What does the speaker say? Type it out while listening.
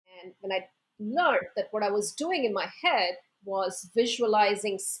And when I learned that what I was doing in my head was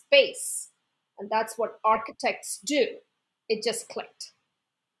visualizing space, and that's what architects do, it just clicked.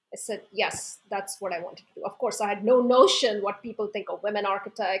 I said, yes, that's what I wanted to do. Of course, I had no notion what people think of women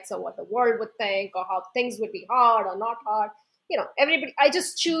architects or what the world would think or how things would be hard or not hard. Everybody, I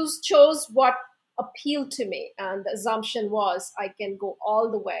just chose what appealed to me. And the assumption was I can go all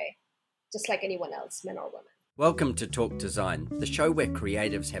the way, just like anyone else, men or women. Welcome to Talk Design, the show where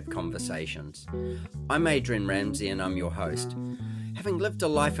creatives have conversations. I'm Adrian Ramsey and I'm your host. Having lived a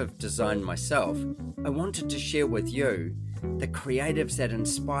life of design myself, I wanted to share with you the creatives that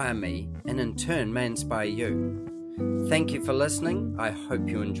inspire me and in turn may inspire you. Thank you for listening. I hope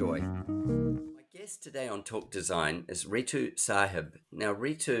you enjoy. My guest today on Talk Design is Ritu Sahib. Now,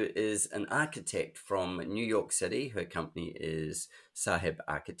 Ritu is an architect from New York City. Her company is Sahib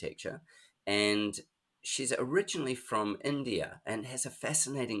Architecture, and she's originally from India and has a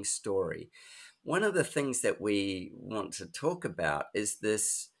fascinating story. One of the things that we want to talk about is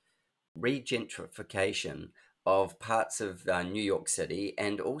this regentrification of parts of New York City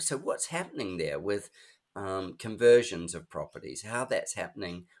and also what's happening there with conversions of properties, how that's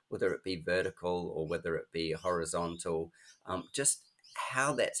happening, whether it be vertical or whether it be horizontal, just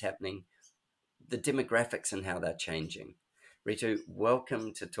how that's happening, the demographics and how they're changing. Ritu,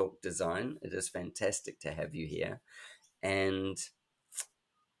 welcome to Talk Design. It is fantastic to have you here. And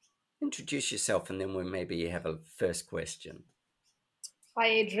introduce yourself and then we'll maybe have a first question. Hi,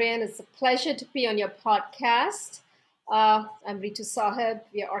 Adrian. It's a pleasure to be on your podcast. I'm Ritu Sahib.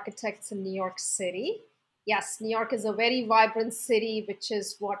 We are architects in New York City. Yes, New York is a very vibrant city, which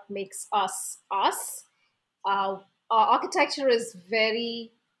is what makes us us. Our architecture is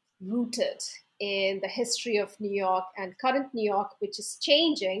very rooted in the history of New York and current New York, which is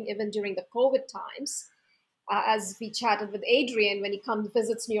changing even during the COVID times. As we chatted with Adrian, when he comes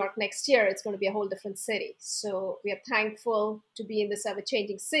visits New York next year, it's going to be a whole different city. So we are thankful to be in this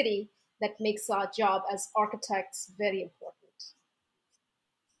ever-changing city that makes our job as architects very important.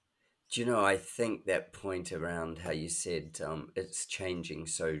 Do you know, I think that point around how you said it's changing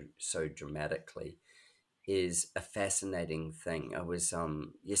so dramatically is a fascinating thing. I was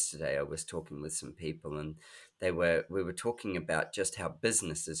yesterday I was talking with some people and we were talking about just how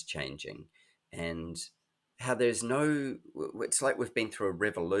business is changing and how it's like we've been through a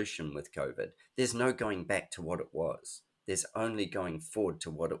revolution with COVID. There's no going back to what it was. There's only going forward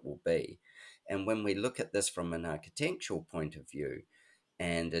to what it will be. And when we look at this from an architectural point of view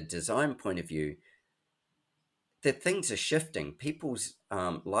and a design point of view, the things are shifting. People's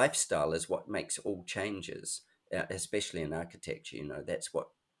lifestyle is what makes all changes, especially in architecture. That's what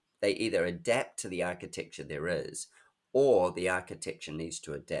they either adapt to the architecture there is, or the architecture needs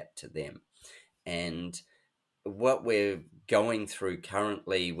to adapt to them. And what we're going through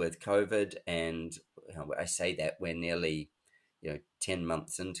currently with COVID, and I say that we're nearly 10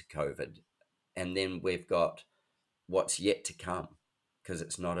 months into COVID, and then we've got what's yet to come because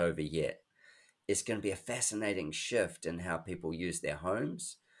it's not over yet. It's going to be a fascinating shift in how people use their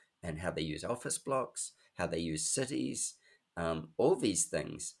homes and how they use office blocks, how they use cities, all these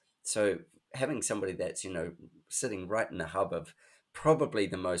things. So having somebody that's, sitting right in the hub of probably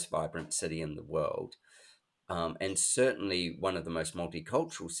the most vibrant city in the world, and certainly one of the most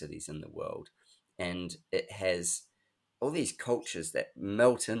multicultural cities in the world, and it has all these cultures that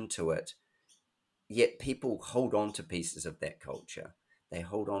melt into it, yet people hold on to pieces of that culture. They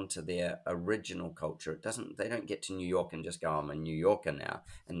hold on to their original culture. They don't get to New York and just go, I'm a New Yorker now,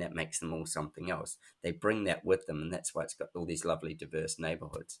 and that makes them all something else. They bring that with them, and that's why it's got all these lovely diverse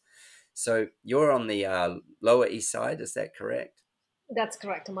neighborhoods. So you're on the Lower East Side, is that correct? That's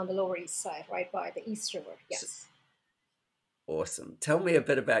correct. I'm on the Lower East Side, right by the East River. Yes. Awesome. Tell me a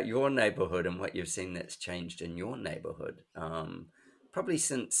bit about your neighborhood and what you've seen that's changed in your neighborhood. Probably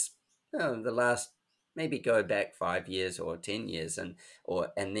since the last, maybe go back 5 years or 10 years, and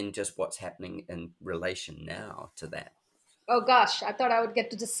then just what's happening in relation now to that. Oh gosh, I thought I would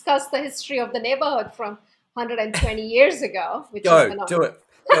get to discuss the history of the neighborhood from 120 years ago, which is do it.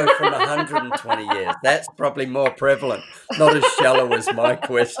 Go from 120 years. That's probably more prevalent. Not as shallow as my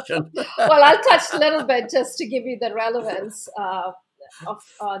question. Well, I'll touch a little bit just to give you the relevance of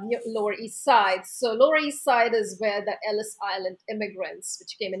Lower East Side. So Lower East Side is where the Ellis Island immigrants,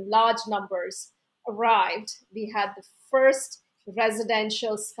 which came in large numbers, arrived. We had the first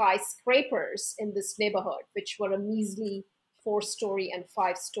residential skyscrapers in this neighborhood, which were a measly 4-story and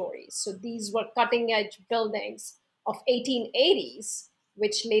 5 stories. So these were cutting edge buildings of 1880s,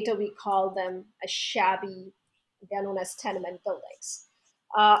 which later we call them as shabby. They're known as tenement buildings.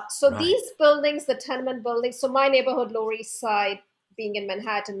 So Right. these buildings, the tenement buildings, so my neighborhood, Lower East Side, being in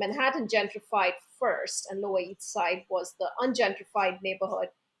Manhattan, Manhattan gentrified first, and Lower East Side was the ungentrified neighborhood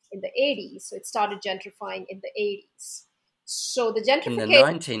in the 80s. So it started gentrifying in the 80s. So the In the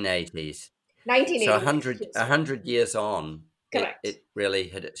gentrification, 1980s. So 1988, yes, a hundred years on, correct. it really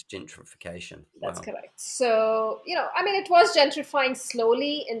hit its gentrification. That's Wow. correct. So, I mean, it was gentrifying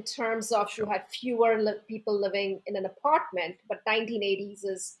slowly in terms of you Sure. had fewer people living in an apartment, but 1980s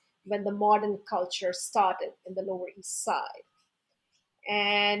is when the modern culture started in the Lower East Side.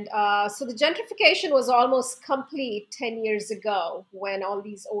 And so the gentrification was almost complete 10 years ago when all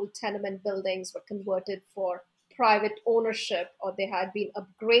these old tenement buildings were converted for private ownership or they had been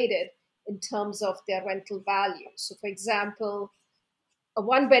upgraded in terms of their rental value. So, for example, a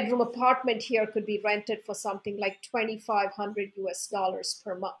one bedroom apartment here could be rented for something like 2,500 US dollars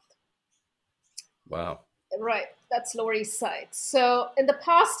per month. Wow. Right, that's Lower East Side. So in the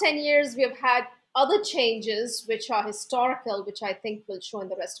past 10 years, we have had other changes which are historical, which I think will show in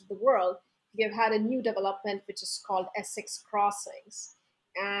the rest of the world. We have had a new development which is called Essex Crossings.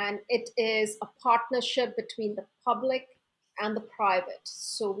 And it is a partnership between the public and the private.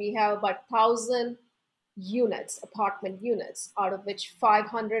 So we have about 1,000 units, apartment units, out of which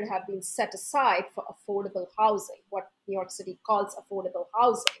 500 have been set aside for affordable housing, what New York City calls affordable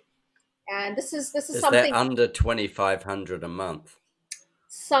housing. And this is Is that something under 2,500 a month?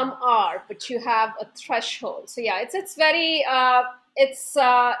 some are, but you have a threshold. So yeah, it's very it's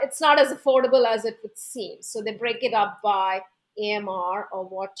not as affordable as it would seem. So they break it up by AMR or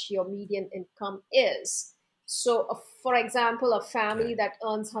what your median income is. So, for example, a family Okay. that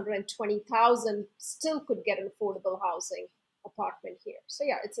earns 120,000 still could get an affordable housing apartment here. So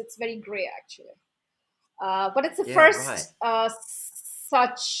yeah, it's very gray actually. But it's the Yeah, right. first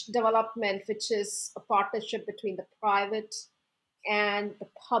such development, which is a partnership between the private and the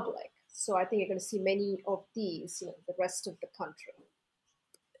public. So I think you're going to see many of these, the rest of the country.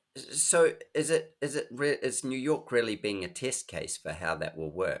 So is New York really being a test case for how that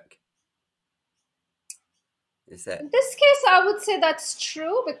will work? Is In that this case, I would say that's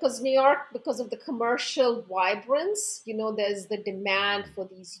true because New York, because of the commercial vibrance, there's the demand Mm. for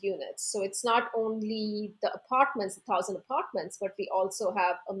these units. So it's not only the apartments, 1,000 apartments, but we also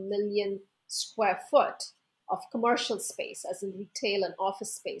have 1 million square foot of commercial space, as in retail and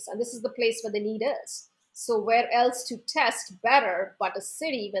office space. And this is the place where the need is. So where else to test better but a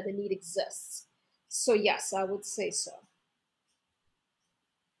city where the need exists? So yes, I would say so.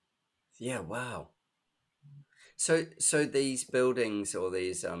 Yeah, wow. So these buildings or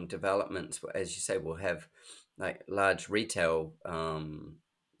these developments, as you say, will have like large retail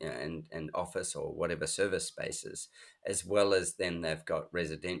and office or whatever service spaces, as well as then they've got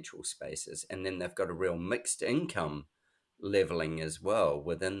residential spaces, and then they've got a real mixed income leveling as well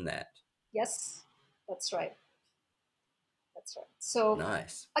within that. Yes, that's right. That's right. So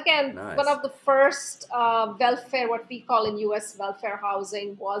Nice, again, one nice. of the first welfare, what we call in US welfare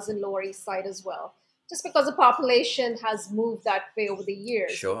housing, was in Lower East Side as well. Just because the population has moved that way over the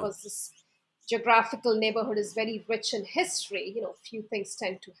years, Sure. because this geographical neighborhood is very rich in history, few things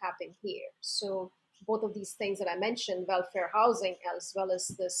tend to happen here. So both of these things that I mentioned, welfare housing as well as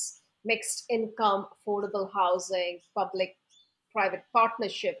this mixed income, affordable housing, public private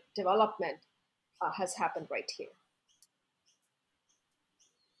partnership development has happened right here.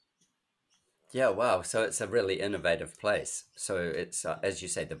 Yeah, wow. So it's a really innovative place. So it's, as you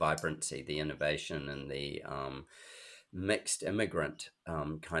say, the vibrancy, the innovation, and the mixed immigrant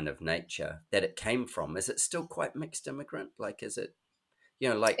kind of nature that it came from. Is it still quite mixed immigrant? Like, is it,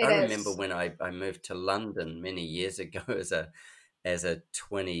 like It I remember is. when I moved to London many years ago as a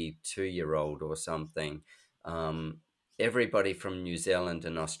 22-year-old or something. Um, Everybody from New Zealand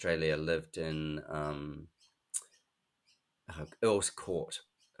and Australia lived in Earl's Court.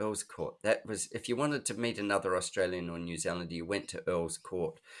 Earl's Court. That was, if you wanted to meet another Australian or New Zealander, you went to Earl's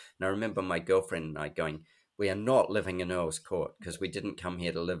Court. And I remember my girlfriend and I going, we are not living in Earl's Court because we didn't come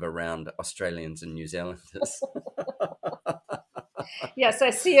here to live around Australians and New Zealanders. Yes,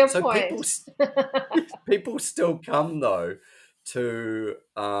 I see your So point. people still come though to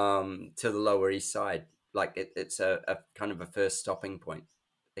the Lower East Side. Like it's a kind of a first stopping point.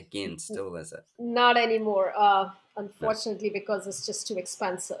 Again, still is it? Not anymore, No. unfortunately, because it's just too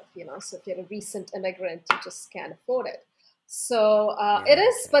expensive. So if you're a recent immigrant, you just can't afford it. So it Yeah,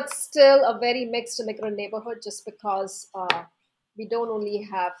 is, okay. but still a very mixed immigrant neighborhood, just because we don't only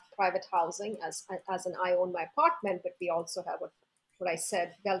have private housing, as an I own my apartment, but we also have what I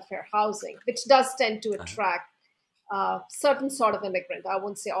said, welfare housing, which does tend to Uh-huh. attract certain sort of immigrant. I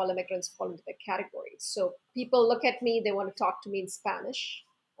won't say all immigrants fall into the category. So people look at me, they want to talk to me in Spanish.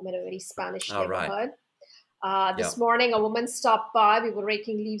 I'm in a very Spanish All right. neighborhood. Yeah. This morning, a woman stopped by. We were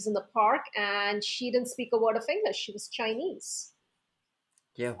raking leaves in the park, and she didn't speak a word of English. She was Chinese.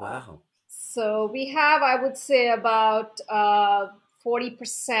 Yeah. Uh, Wow. so we have, I would say, about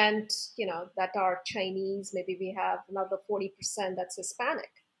 40%, that are Chinese. Maybe we have another 40% that's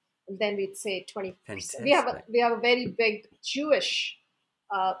Hispanic, and then we'd say 20%. Fantastic. We have a very big Jewish,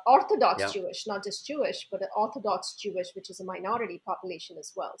 Orthodox Yeah. Jewish, not just Jewish, but an Orthodox Jewish, which is a minority population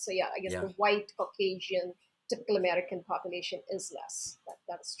as well. So yeah, I guess Yeah. the white Caucasian typical American population is less.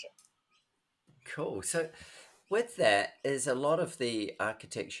 That is true. Cool. So, with that, is a lot of the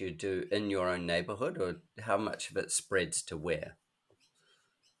architecture you do in your own neighborhood, or how much of it spreads to where?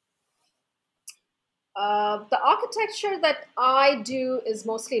 The architecture that I do is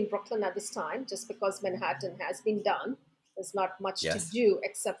mostly in Brooklyn at this time, just because Manhattan has been done. There's not much to Yes. do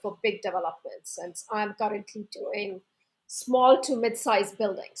except for big developments. And I'm currently doing small to mid sized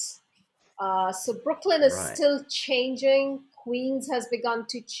buildings. So Brooklyn is Right. still changing. Queens has begun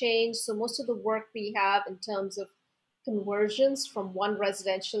to change. So most of the work we have in terms of conversions from one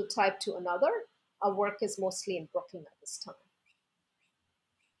residential type to another, our work is mostly in Brooklyn at this time.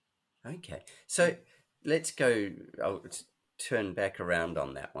 Okay. So let's go. Turn back around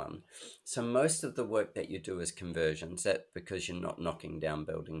on that one. So most of the work that you do is conversions. That because you're not knocking down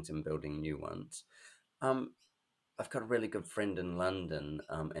buildings and building new ones. Um, I've got a really good friend in London,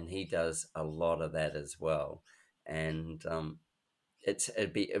 and he does a lot of that as well. And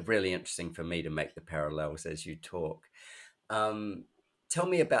it'd be really interesting for me to make the parallels as you talk. Um, Tell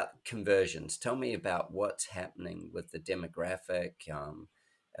me about conversions. Tell me about what's happening with the demographic.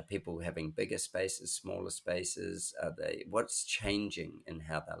 Are people having bigger spaces, smaller spaces? Are they? What's changing in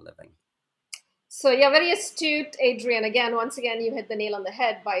how they're living? So yeah, very astute, Adrian. Again, once again, you hit the nail on the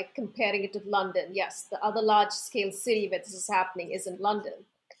head by comparing it to London. Yes, the other large-scale city where this is happening is in London.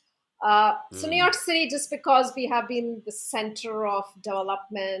 So New Mm, York City, just because we have been the center of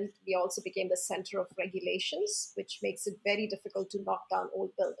development, we also became the center of regulations, which makes it very difficult to knock down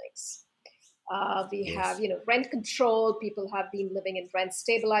old buildings. We have, yes. rent control. People have been living in rent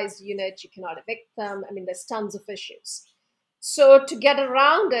stabilized units. You cannot evict them. I mean, there's tons of issues. So to get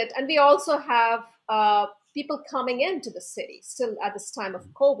around it, and we also have people coming into the city. Still, at this time of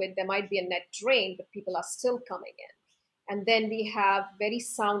COVID, there might be a net drain, but people are still coming in. And then we have very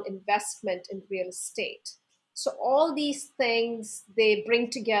sound investment in real estate. So all these things they bring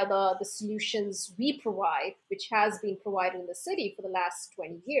together the solutions we provide, which has been provided in the city for the last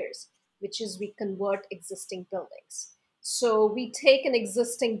 20 years, which is we convert existing buildings. So we take an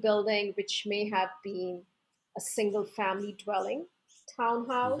existing building which may have been a single family dwelling Mm-hmm.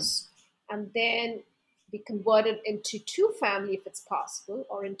 townhouse, and then we convert it into two family if it's possible,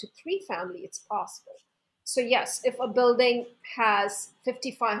 or into three family it's possible. So yes, if a building has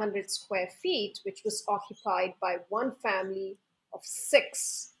 5,500 square feet, which was occupied by one family of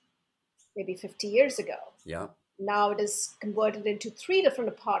six maybe 50 years ago, Yeah. now it is converted into three different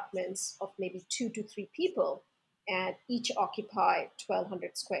apartments of maybe two to three people, and each occupy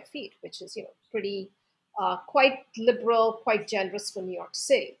 1,200 square feet, which is pretty quite liberal, quite generous for New York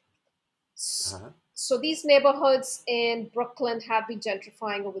City. Uh-huh. So these neighborhoods in Brooklyn have been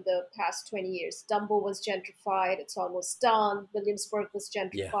gentrifying over the past 20 years. Dumbo was gentrified, it's almost done. Williamsburg was Yeah.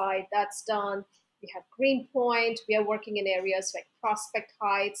 gentrified, that's done. We have Greenpoint, we are working in areas like Prospect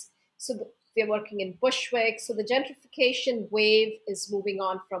Heights. We're working in Bushwick. So the gentrification wave is moving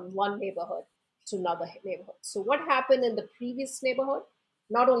on from one neighborhood to another neighborhood. So what happened in the previous neighborhood?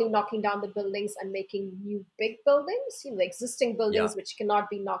 Not only knocking down the buildings and making new big buildings, the existing Yeah. buildings which cannot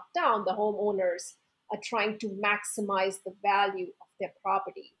be knocked down, the homeowners are trying to maximize the value of their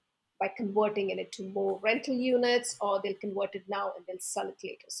property by converting it into more rental units, or they'll convert it now and they'll sell it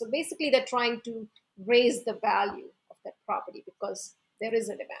later. So basically, they're trying to raise the value of that property because there is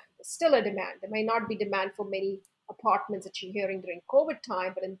a demand. There's still a demand. There may not be demand for many apartments that you're hearing during COVID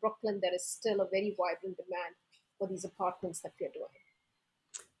time, but in Brooklyn, there is still a very vibrant demand for these apartments that we're doing.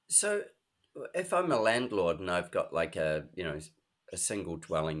 So if I'm a landlord and I've got like a single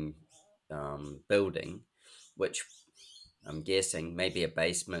dwelling building, which I'm guessing maybe a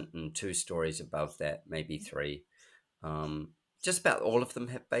basement and two stories above that, maybe three. Just about all of them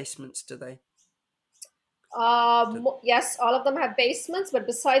have basements, do they? Do, Yes, all of them have basements, but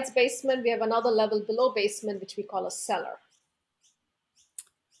besides basement, we have another level below basement, which we call a cellar.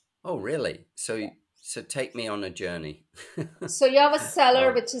 oh, really? Yeah. So take me on a journey. So you have a cellar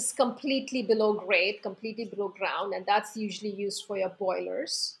um, which is completely below grade, completely below ground, and that's usually used for your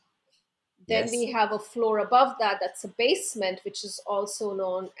boilers. Then we yes. have a floor above that, that's a basement, which is also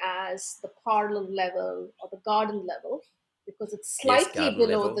known as the parlor level or the garden level. because it's Yes, slightly garden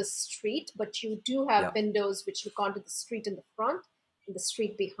below the level. street, but you do have Yep. windows which look onto the street in the front and the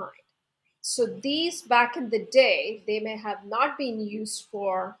street behind. So these back in the day, they may have not been used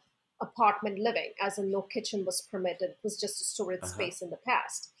for apartment living, as in no kitchen was permitted. It was just a storage Uh-huh. space in the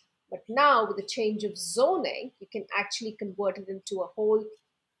past. But now, with the change of zoning, you can actually convert it into a whole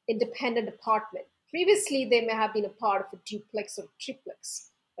independent apartment. Previously, they may have been a part of a duplex or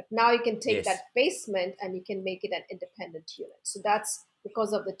triplex, but now you can take Yes. that basement and you can make it an independent unit. So that's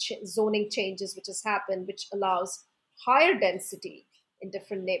because of the zoning changes which has happened, which allows higher density in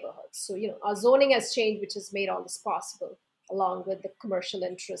different neighborhoods. So, our zoning has changed, which has made all this possible, along with the commercial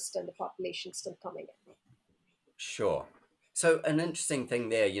interest and the population still coming in. Sure. So an interesting thing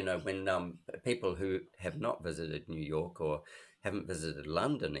there, when people who have not visited New York or haven't visited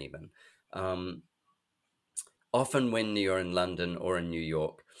London even, um, often when you're in London or in New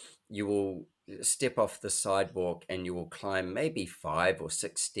York, you will step off the sidewalk and you will climb maybe 5 or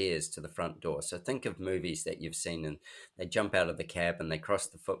 6 stairs to the front door. So think of movies that you've seen, and they jump out of the cab and they cross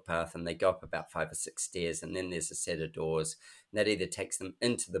the footpath and they go up about 5 or 6 stairs, and then there's a set of doors and that either takes them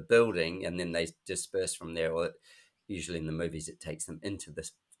into the building and then they disperse from there, or usually in the movies it takes them into the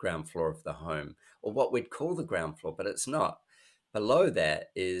ground floor of the home, or what we'd call the ground floor, but it's not. Below that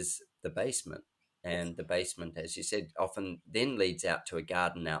is the basement, Yes. and the basement, as you said, often then leads out to a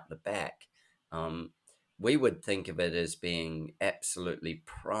garden out the back. Um, we would think of it as being absolutely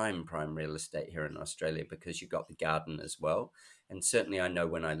prime real estate here in Australia because you got the garden as well. And certainly, I know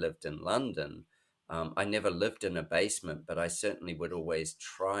when I lived in London, I never lived in a basement, but I certainly would always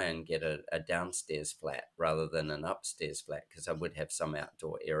try and get a downstairs flat rather than an upstairs flat because I would have some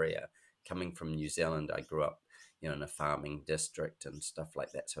outdoor area. Coming from New Zealand, I grew up in a farming district and stuff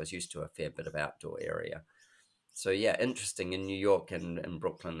like that. So I was used to a fair bit of outdoor area. So yeah, interesting. In New York and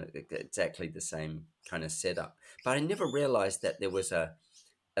Brooklyn, exactly the same kind of setup. But I never realized that there was a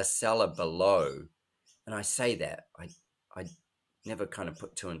cellar below. And I say that I never kind of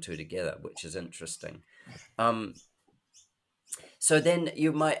put two and two together, which is interesting. Um, so then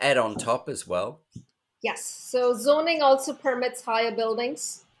you might add on top as well. Yes. So zoning also permits higher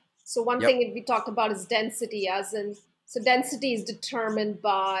buildings. So one thing Yep. we talk about is density, as in, so density is determined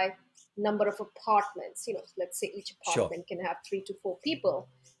by number of apartments. Let's say each Sure. apartment can have 3 to 4 people.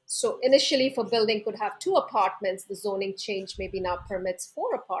 So initially, if a building could have 2 apartments, the zoning change maybe now permits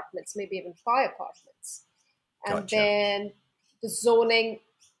 4 apartments, maybe even 5 apartments. And Gotcha. then the zoning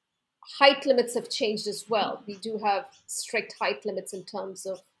height limits have changed as well. We do have strict height limits in terms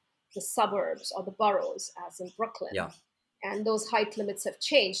of the suburbs or the boroughs, as in Brooklyn. Yeah. And those height limits have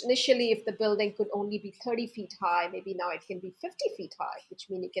changed. Initially, if the building could only be 30 feet high, maybe now it can be 50 feet high, which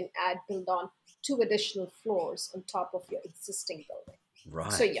means you can build on 2 additional floors on top of your existing building.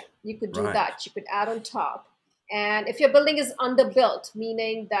 So, Right. yeah, you could do Right. that. You could add on top. And if your building is underbuilt,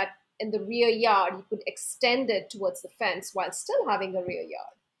 meaning that in the rear yard, you could extend it towards the fence while still having a rear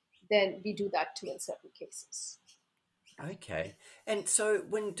yard, then we do that too in certain cases. Okay. And so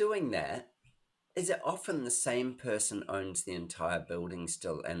when doing that, is it often the same person owns the entire building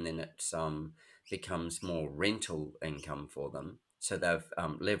still, and then it's becomes more rental income for them? So they've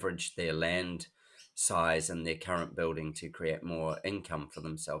leveraged their land size and their current building to create more income for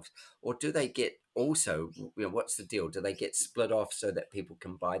themselves, or do they get also? What's the deal? Do they get split off so that people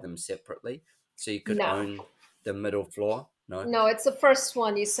can buy them separately? So you could No, own the middle floor? No. no, it's the first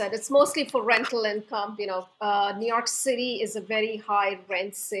one you said. It's mostly for rental income. New York City is a very high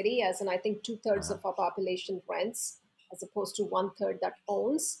rent city, as in I think two-thirds Uh-huh. of our population rents, as opposed to one-third that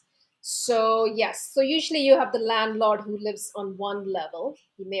owns. So yes, so usually you have the landlord who lives on one level.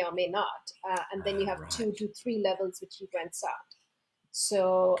 He may or may not, and then you have two Right. to three levels which he rents out.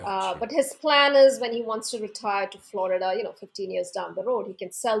 So, Got you. but his plan is when he wants to retire to Florida, 15 years down the road, he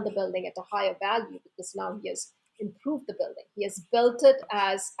can sell the building at a higher value because now he has improved the building. He has built it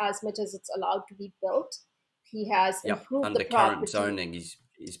as much as it's allowed to be built. He has Yep. improved the Under current property. zoning,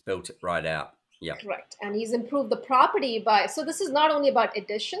 he's built it right out. Yep. Correct. And he's improved the property by, so this is not only about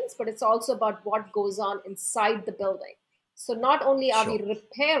additions, but it's also about what goes on inside the building. So not only are we Sure.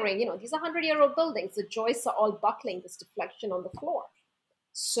 repairing, these are 100-year-old buildings, the joists are all buckling, this deflection on the floor.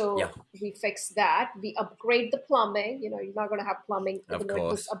 Yeah. So we fix that. We upgrade the plumbing. You're not going to have plumbing Of even though it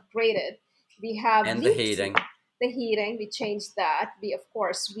was course. upgraded. We have And the leaks. heating. The heating, we changed that.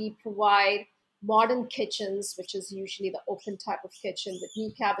 We provide modern kitchens, which is usually the open type of kitchen with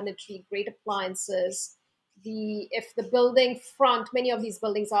new cabinetry, great appliances. If the building front, many of these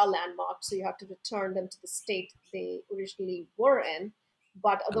buildings are landmarked, so you have to return them to the state they originally were in.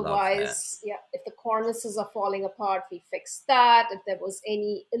 But I love that. otherwise, yeah, if the cornices are falling apart, we fix that. If there was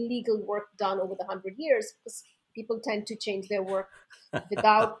any illegal work done over the 100 years, because People tend to change their work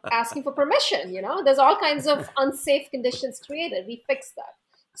without asking for permission. There's all kinds of unsafe conditions created. We fix that.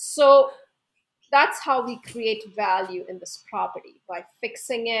 So that's how we create value in this property, by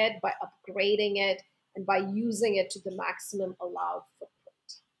fixing it, by upgrading it, and by using it to the maximum allowed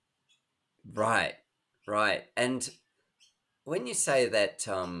footprint. Right, right. And when you say that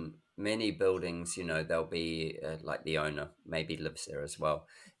many buildings, they'll be like the owner maybe lives there as well.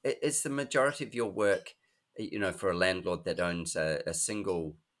 Is the majority of your work, for a landlord that owns a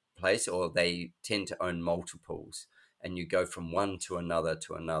single place, or they tend to own multiples, and you go from one to another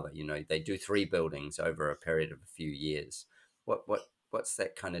to another? They do three buildings over a period of a few years. What's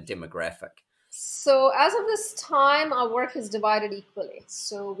that kind of demographic? So, as of this time, our work is divided equally.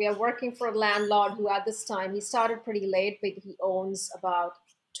 So, we are working for a landlord who, at this time, he started pretty late, but he owns about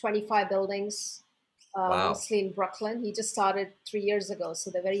 25 buildings, Wow. mostly in Brooklyn. He just started 3 years ago,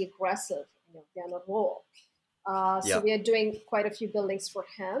 so they're very aggressive. They're not raw. So Yeah. we are doing quite a few buildings for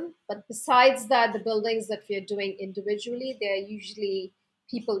him. But besides that, the buildings that we are doing individually, they're usually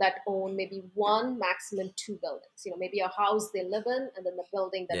people that own maybe one, maximum two buildings. Maybe a house they live in, and then the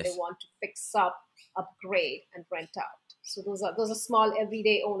building that they Yes. want to fix up, upgrade, and rent out. So those are small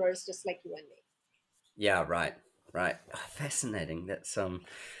everyday owners, just like you and me. Yeah. Right. Right. Oh, fascinating. That's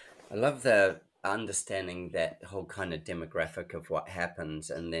I love the understanding that whole kind of demographic of what happens,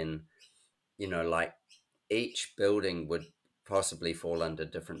 and then like each building would possibly fall under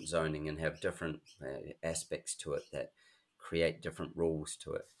different zoning and have different aspects to it that create different rules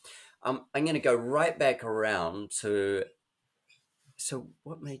to it. I'm going to go right back around to, so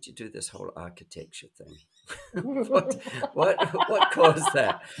what made you do this whole architecture thing? what what caused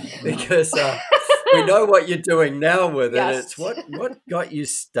that? Because we know what you're doing now with it. It's Yes. what got you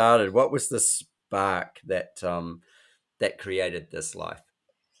started. What was the spark that created this life?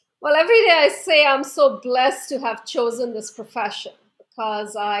 Well, every day I say I'm so blessed to have chosen this profession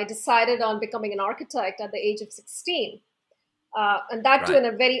because I decided on becoming an architect at the age of 16. And that too Right. in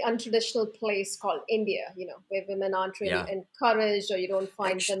a very untraditional place called India, where women aren't really Yeah. encouraged, or you don't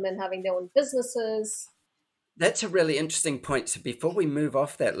find Actually, women having their own businesses. that's a really interesting point. So before we move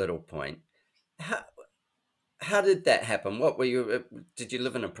off that little point, how how did that happen? What were you? Did you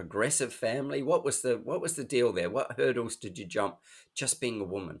live in a progressive family? What was the deal there? What hurdles did you jump just being a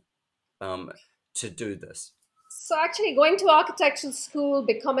woman um, to do this? So, actually, going to architectural school,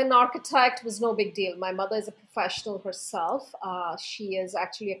 becoming an architect was no big deal. My mother is a professional herself. She is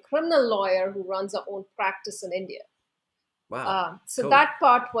actually a criminal lawyer who runs her own practice in India. Wow, So cool. that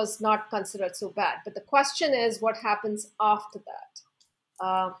part was not considered so bad. But the question is, what happens after that?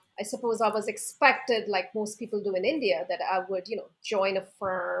 I suppose I was expected, like most people do in India, that I would, join a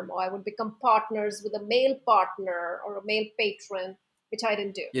firm, or I would become partners with a male partner or a male patron, which I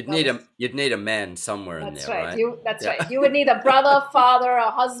didn't do. You'd That need was a you'd need a man somewhere in That's there, right. right? That's Yeah, right. You would need a brother, father, a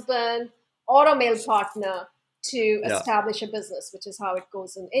husband, or a male partner to yeah. establish a business, which is how it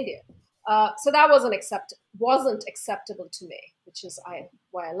goes in India. So that wasn't acceptable to me, which is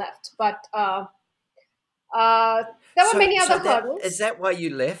why I left. But uh, there were So many so other that is hurdles. that why you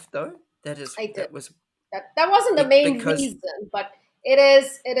left though? I did. That was That wasn't the main because reason, but it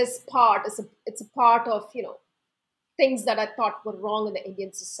is part. It's a part of things that I thought were wrong in the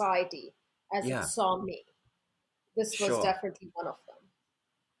Indian society as it yeah, saw me. This was sure. definitely one of them.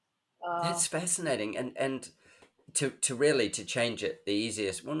 Uh, That's fascinating, and to really to change it, the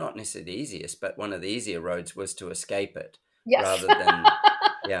easiest, well, not necessarily the easiest, but one of the easier roads was to escape it Yes, rather than,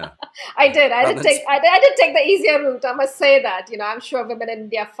 yeah, I did. I rather did than take. I did take the easier route. I must say that. I'm sure women in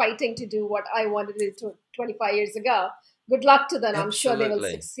India are fighting to do what I wanted to do 25 years ago. Good luck to them. I'm sure they will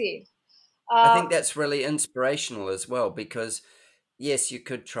absolutely. succeed. I Uh, think that's really inspirational as well, because yes, you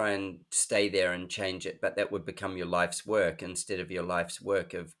could try and stay there and change it, but that would become your life's work instead of your life's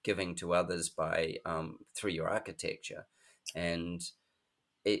work of giving to others by through your architecture. And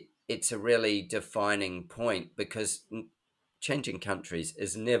it's a really defining point, because changing countries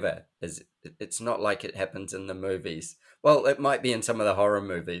is never is it's not like it happens in the movies. Well, it might be in some of the horror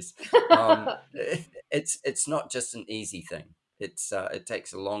movies. It's not just an easy thing. It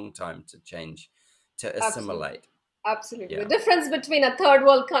takes a long time to change, to Absolutely. assimilate. Absolutely. The Yeah, difference between a third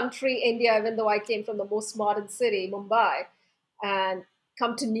world country, India, even though I came from the most modern city, Mumbai, and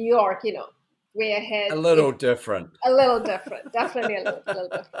come to New York, way a ahead, little different. a little different. Definitely a little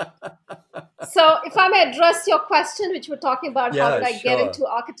different. So, if I may address your question, which we're talking about, how did Yeah, I get sure. into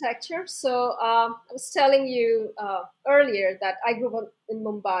architecture? So, I was telling you earlier that I grew up in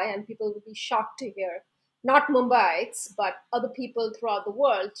Mumbai, and people would be shocked to hear, not Mumbaites, but other people throughout the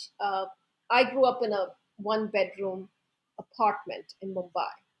world. I grew up in a one bedroom apartment in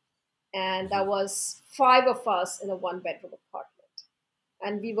Mumbai. and Hmm. there was five of us in a one-bedroom apartment.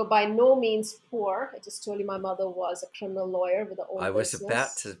 And we were by no means poor. I just told you my mother was a criminal lawyer with her own I was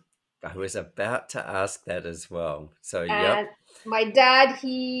about business. to I was about to ask that as well. So, And yep. my dad,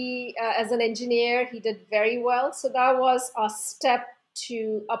 he, as an engineer, he did very well. So that was a step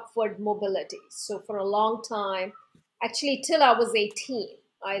to upward mobility. So for a long time, actually till I was 18,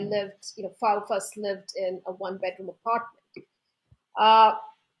 I lived, five of us lived in a one-bedroom apartment. Uh,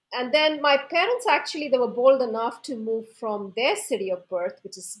 and then my parents actually, they were bold enough to move from their city of birth,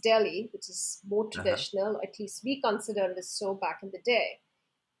 which is Delhi, which is more Uh-huh. traditional, at least we consider it as so back in the day.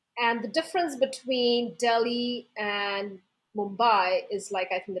 And the difference between Delhi and Mumbai is like,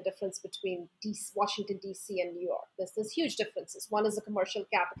 I think, the difference between DC, Washington, D.C. and New York. There's huge differences. One is the commercial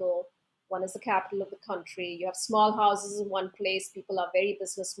capital, one is the capital of the country. You have small houses in one place. People are very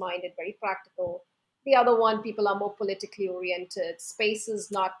business minded, very practical. The other one, people are more politically oriented. Space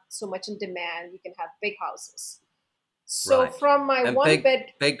is not so much in demand. You can have big houses. So Right. from my And one big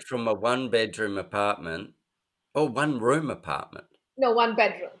bed, big from a one bedroom apartment or one room apartment. no, one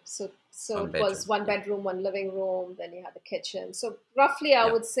bedroom. So One it was bedroom. one Yeah. bedroom, one living room, then you had the kitchen. So roughly I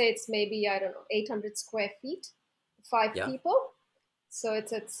Yeah. would say it's maybe, I don't know, 800 square feet, five Yeah. people. So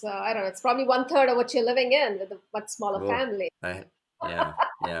it's I don't know, it's probably one third of what you're living in with a much smaller Whoa. family. Yeah.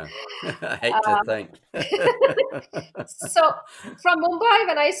 Yeah. I hate to think. So from Mumbai,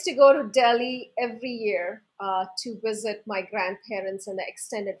 when I used to go to Delhi every year to visit my grandparents and the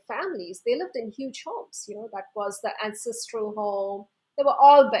extended families, they lived in huge homes. That was the ancestral home. They were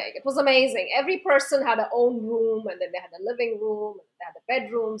all big. It was amazing. Every person had their own room, and then they had a living room, and they had the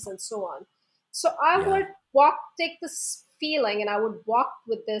bedrooms, and so on. So I Yeah. would take this feeling, and I would walk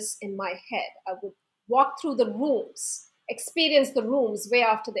with this in my head. I would walk through the rooms, experience the rooms way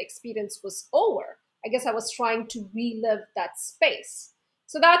after the experience was over. I guess I was trying to relive that space.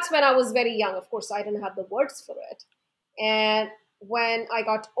 So that's when I was very young. Of course, I didn't have the words for it. And when I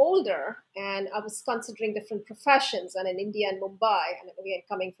got older and I was considering different professions, and in India and Mumbai, and again,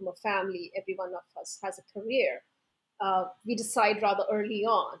 coming from a family, every one of us has a career, we decide rather early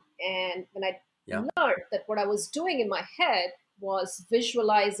on. And when I Yeah. learned that what I was doing in my head was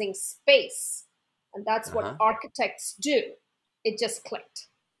visualizing space, and that's what Uh-huh. architects do, it just clicked.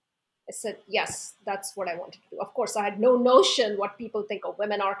 I said, yes, that's what I wanted to do. Of course, I had no notion what people think of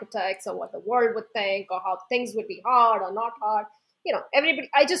women architects or what the world would think or how things would be hard or not hard. Everybody,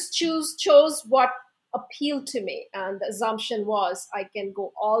 I just chose what appealed to me. And the assumption was I can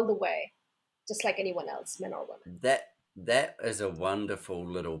go all the way, just like anyone else, men or women. That is a wonderful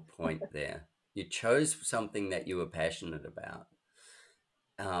little point there. You chose something that you were passionate about,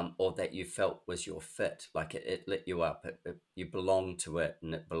 or that you felt was your fit. Like it lit you up. You belonged to it,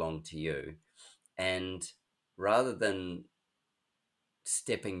 and it belonged to you. And rather than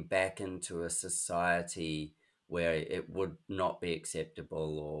stepping back into a society where it would not be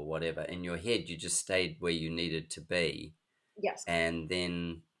acceptable or whatever, in your head, you just stayed where you needed to be Yes. and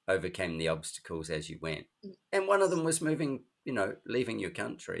then overcame the obstacles as you went. And one of them was moving, leaving your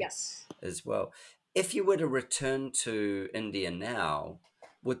country Yes. as well. If you were to return to India now,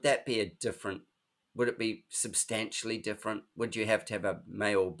 would that be a different? Would it be substantially different? Would you have to have a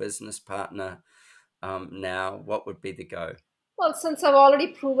male business partner now? What would be the go? Well, since I've already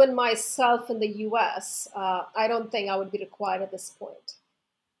proven myself in the US, I don't think I would be required at this point.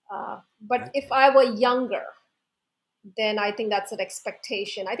 But if Okay. I were younger, then I think that's an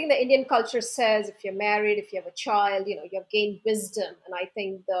expectation. I think the Indian culture says if you're married, if you have a child, you have gained wisdom, and I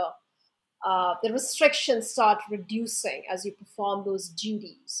think the restrictions start reducing as you perform those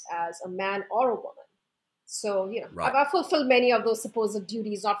duties as a man or a woman. So I've, Right. I've fulfilled many of those supposed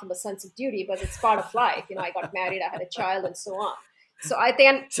duties, not from a sense of duty, but it's part of life. I got married, I had a child, and so on. So I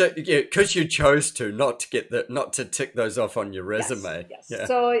think So yeah, because you chose to not to not to tick those off on your yes, resume. yes. Yeah.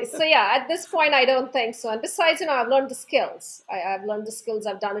 So yeah, at this point, I don't think so. And besides, I've learned the skills. I've learned the skills.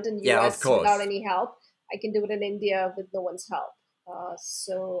 I've done it in the Yeah, of US without course. any help. I can do it in India with no one's help.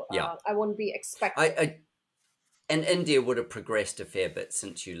 Yeah. I won't be expecting. I And India would have progressed a fair bit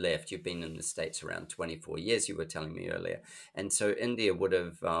since you left. You've been in the States around 24 years, you were telling me earlier. And so India would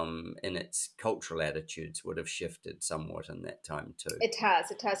have, in its cultural attitudes, would have shifted somewhat in that time too. It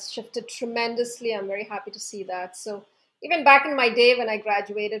has. It has shifted tremendously. I'm very happy to see that. So even back in my day when I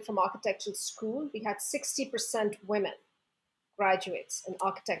graduated from architectural school, we had 60% women graduates in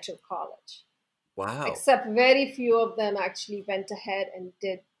architectural college, Wow. except very few of them actually went ahead and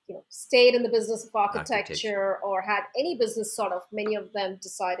did, stayed in the business of Architecture. architecture or had any business sort of. Many of them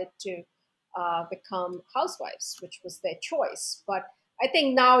decided to become housewives, which was their choice. But I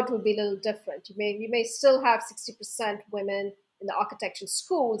think now it will be a little different. You may still have 60% women in the architecture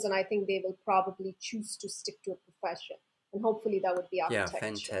schools, and I think they will probably choose to stick to a profession, and hopefully that would be Yeah, architecture.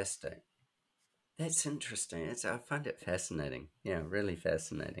 fantastic. That's interesting. I find it fascinating. Yeah, really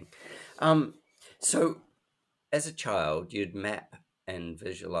fascinating. Um, so as a child, you'd map and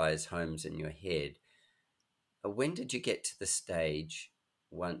visualize homes in your head. When did you get to the stage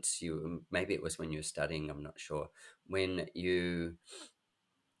once you, maybe it was when you were studying, I'm not sure, when you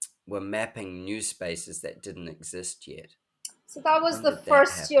were mapping new spaces that didn't exist yet? So that was When the did that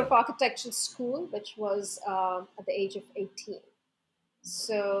first year of happen? architecture school, which was at the age of 18.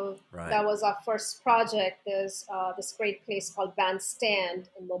 So Right. that was our first project. There's this great place called Bandstand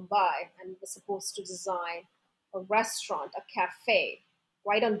in Mumbai, and we were supposed to design a restaurant, a cafe,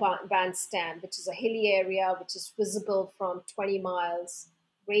 right on Bandstand, which is a hilly area which is visible from 20 miles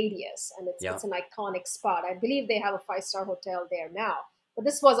radius, and Yeah. it's an iconic spot. I believe they have a five-star hotel there now, but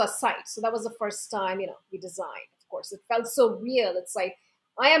this was our site, so that was the first time we designed. Of course, it felt so real. It's like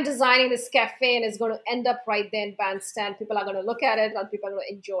I am designing this cafe and it's going to end up right there in Bandstand. People are going to look at it and people are going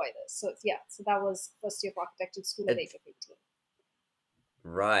to enjoy this. So yeah, so that was first year of architecture school at the age It, of 18.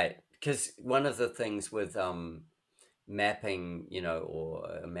 right. Because one of the things with mapping,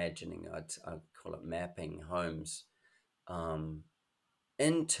 or imagining, I'd call it mapping homes um,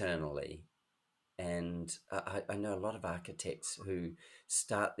 internally. And I know a lot of architects who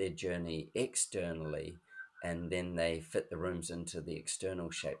start their journey externally and then they fit the rooms into the external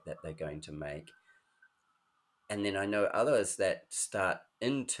shape that they're going to make. And then I know others that start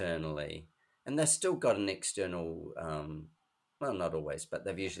internally and they've still got an external, well, not always, but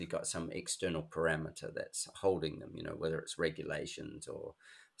they've usually got some external parameter that's holding them, whether it's regulations or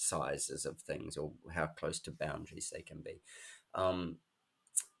sizes of things or how close to boundaries they can be. Um,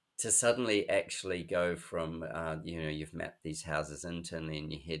 to suddenly actually go from you've mapped these houses internally in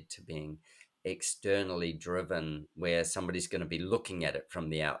your head to being externally driven where somebody's going to be looking at it from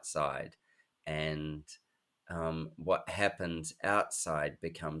the outside, and what happens outside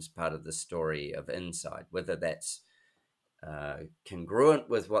becomes part of the story of inside, whether that's congruent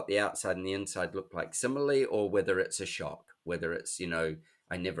with what the outside and the inside look like similarly, or whether it's a shock, whether it's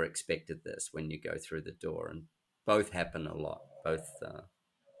I never expected this when you go through the door, and both happen a lot, both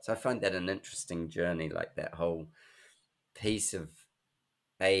so I find that an interesting journey, like that whole piece of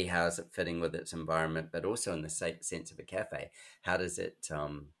how's it fitting with its environment, but also in the sense of a cafe, how does it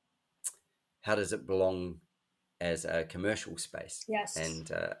belong as a commercial space, Yes,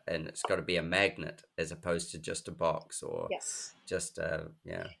 and it's got to be a magnet as opposed to just a box or yes. just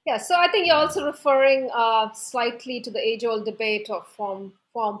yeah. Yeah, so I think you're Mm. also referring slightly to the age-old debate of form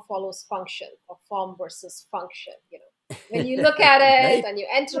follows function, or form versus function. When you look at it Maybe. and you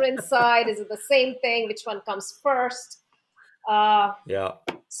enter inside, is it the same thing? Which one comes first? Uh, Yeah,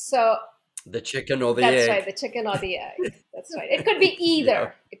 so the chicken or the that's right, egg. the chicken or the egg. That's right. It could be Yeah.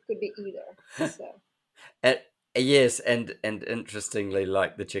 either. It could be either. So And, yes, and interestingly,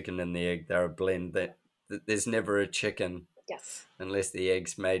 like the chicken and the egg, they're a blend. That there's never a chicken yes, unless the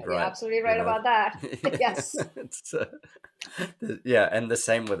egg's made you're right. absolutely You right know, about that. Yes, it's yeah, and the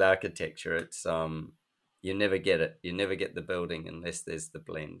same with architecture. It's you never get it. You never get the building unless there's the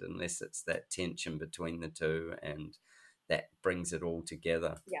blend, unless it's that tension between the two, and that brings it all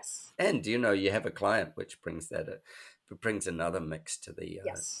together. yes, And you have a client which brings brings another mix to the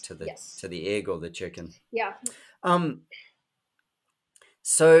yes, yes. to the egg or the chicken. Yeah. Um,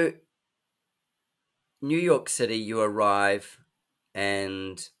 so New York City, you arrive,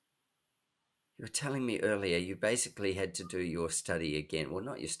 and you were telling me earlier you basically had to do your study again. Well,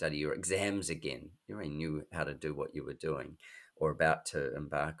 not your study, your exams again. You already knew how to do what you were doing or about to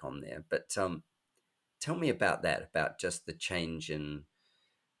embark on there. But tell me about that, about just the change in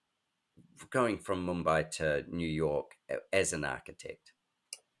going from Mumbai to New York as an architect.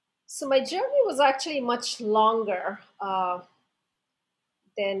 So my journey was actually much longer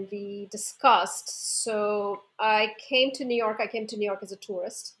than we discussed. So I came to New York. I came to New York as a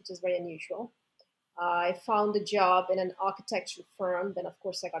tourist, which is very unusual. I found a job in an architecture firm. Then, of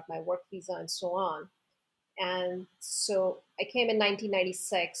course, I got my work visa and so on. And so I came in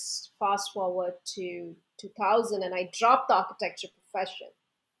 1996. Fast forward to 2000, and I dropped the architecture profession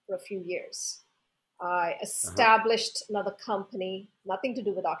for a few years. I Uh-huh. established another company, nothing to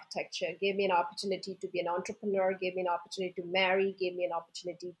do with architecture, gave me an opportunity to be an entrepreneur, gave me an opportunity to marry, gave me an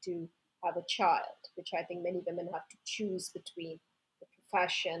opportunity to have a child, which I think many women have to choose between the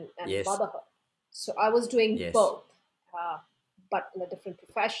profession and Yes. motherhood. So I was doing Yes. both, uh, but in a different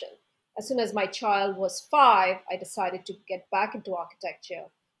profession. As soon as my child was 5, I decided to get back into architecture,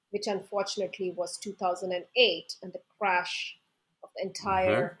 which unfortunately was 2008 and the crash of the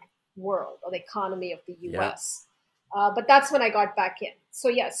Uh-huh. entire world or the economy of the Yeah. US. But that's when I got back in. So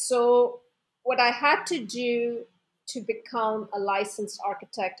yes, so what I had to do to become a licensed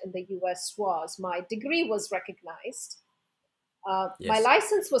architect in the US was my degree was recognized. My Yes.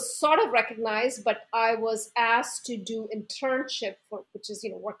 license was sort of recognized, but I was asked to do internship for, which is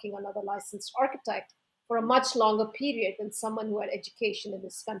working another licensed architect for a much longer period than someone who had education in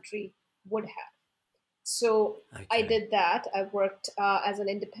this country would have. So I Okay. did that. I worked as an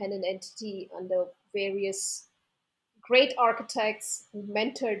independent entity under various great architects who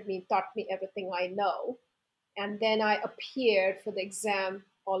mentored me, taught me everything I know. And then I appeared for the exam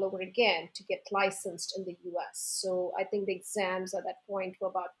all over again to get licensed in the US. So I think the exams at that point were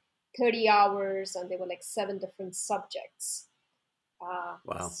about 30 hours and they were like seven different subjects.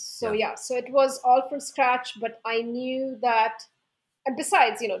 Wow. So Yeah. yeah, so it was all from scratch, but I knew that, and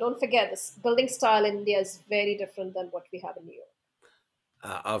besides, don't forget this building style in India is very different than what we have in New York.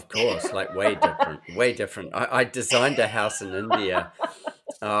 Of course, like way different, way different. I designed a house in India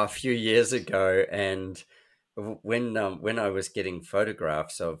a few years ago, and when I was getting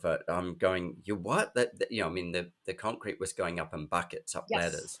photographs of it, I'm going, you what? I mean, the concrete was going up in buckets, up Yes.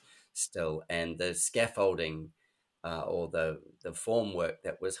 ladders still, and the scaffolding or the formwork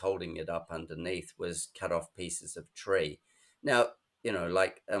that was holding it up underneath was cut off pieces of tree. Now,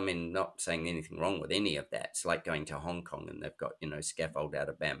 like, I mean, not saying anything wrong with any of that. It's like going to Hong Kong and they've got, scaffold out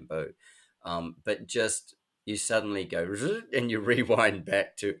of bamboo. But just you suddenly go and you rewind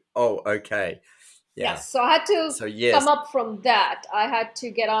back to, oh, okay. Yeah. Yes, so I had to So come yes. up from that. I had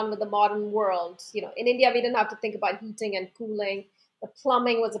to get on with the modern world. In India, we didn't have to think about heating and cooling. The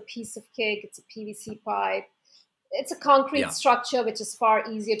plumbing was a piece of cake. It's a PVC pipe. It's a concrete Yeah. structure, which is far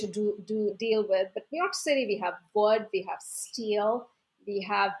easier to do deal with. But New York City, we have wood, we have steel, we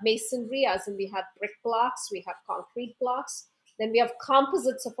have masonry, as in we have brick blocks, we have concrete blocks. Then we have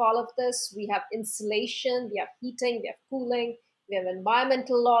composites of all of this. We have insulation, we have heating, we have cooling, we have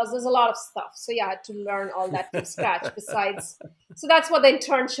environmental laws. There's a lot of stuff. So yeah, I had to learn all that from scratch. Besides, so that's what the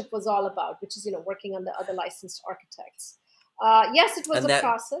internship was all about, which is working under other licensed architects. Yes, it was And a that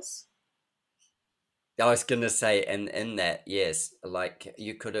process. I was gonna say, and in that, yes, like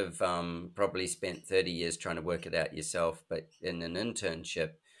you could have probably spent 30 years trying to work it out yourself, but in an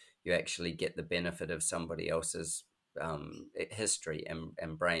internship, you actually get the benefit of somebody else's history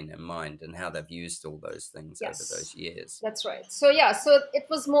and brain and mind and how they've used all those things over Yes. those years. That's right. So yeah, so it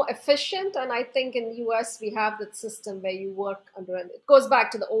was more efficient, and I think in US we have that system where you work under, and it goes back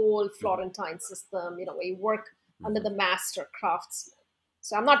to the old Hmm. Florentine system, where you work under Hmm. the master craftsman.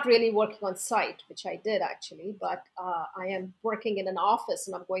 So I'm not really working on site, which I did actually, but I am working in an office,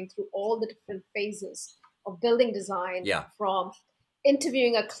 and I'm going through all the different phases of building design, Yeah. from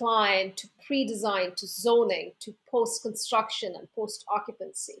interviewing a client to pre-design to zoning to post-construction and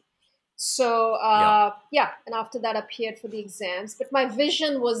post-occupancy. So Yeah. yeah, and after that, I appeared for the exams. But my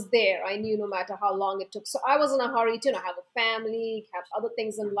vision was there. I knew no matter how long it took. So I was in a hurry to have a family, have other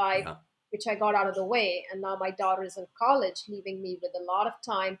things in life, Yeah. which I got out of the way. And now my daughter is in college, leaving me with a lot of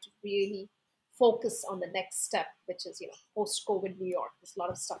time to really focus on the next step, which is post-COVID New York. There's a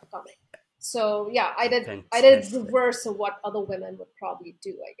lot of stuff coming. So yeah, I did Fantastic. reverse of what other women would probably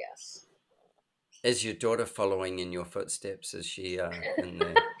do, I guess. Is your daughter following in your footsteps? Is she in the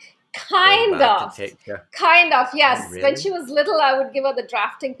world of Kind of. architecture? Kind of, Oh, yes. When really? she was little, I would give her the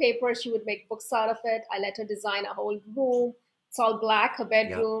drafting paper. She would make books out of it. I let her design a whole room. It's all black, her Yeah.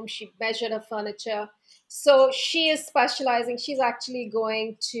 bedroom. She measured her furniture. So she is specializing. She's actually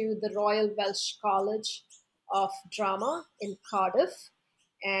going to the Royal Welsh College of Drama in Cardiff.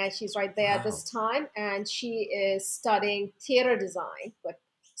 And she's right there at this Wow. time. And she is studying theater design. But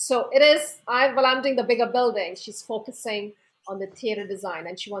so it is, I'm doing the bigger building. She's focusing on the theater design,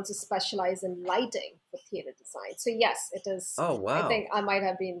 and she wants to specialize in lighting for theater design. So yes, it is. Oh, I think wow. I might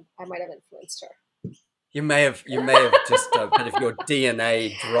have influenced her. You may have just a bit of your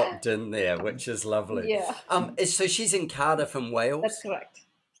DNA dropped in there, which is lovely. Yeah, So she's in Cardiff in that's Wales. correct.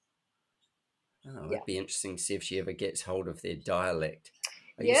 Oh, Yeah, it'd be interesting to see if she ever gets hold of their dialect.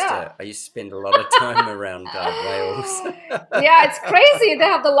 I used yeah. to I used to spend a lot of time around Wales. Yeah, it's crazy. They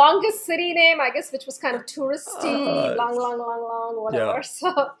have the longest city name, I guess, which was kind of touristy, Oh, long, long, long, long, yeah. whatever.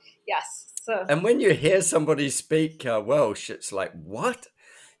 So yes, so And when you hear somebody speak Welsh, it's like what?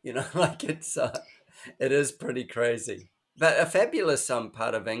 Like it is pretty crazy. But a fabulous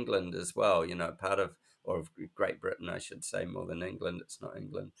part of England as well. Part of or of Great Britain, I should say, more than England. It's not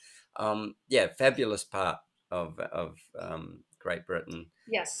England. Yeah, fabulous part of Great Britain.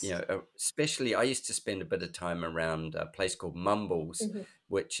 yes. Especially I used to spend a bit of time around a place called Mumbles, Hmm.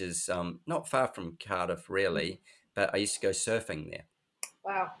 which is not far from Cardiff, Hmm. really. But I used to go surfing there.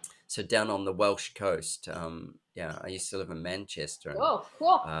 Wow. So down on the Welsh coast. Yeah, I used to live in Manchester, and Oh,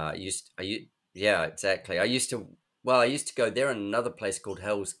 cool. yeah, exactly. I used to go there in another place called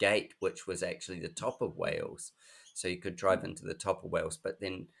Hell's Gate, which was actually the top of Wales. So you could drive into the top of Wales, but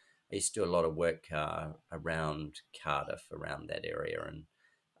then I used to do a lot of work around Cardiff, around that area,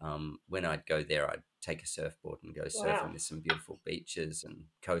 and when I'd go there, I'd take a surfboard and go surfing. Wow. There's some beautiful beaches and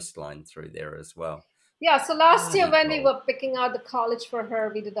coastline through there as well. Yeah, so last year Bloody when we cold. were picking out the college for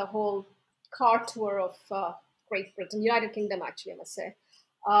her, we did a whole car tour of Great Britain, United Kingdom, actually, I must say.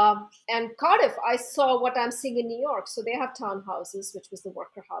 And Cardiff, I saw what I'm seeing in New York. So they have townhouses, which was the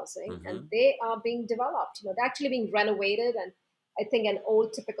worker housing, and Hmm. they are being developed. They're actually being renovated, and I think an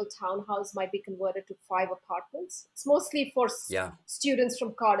old typical townhouse might be converted to 5 apartments. It's mostly for Yeah. students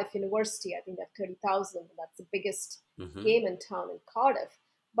from Cardiff University. I think that 30,000. That's the biggest Hmm. game in town in Cardiff.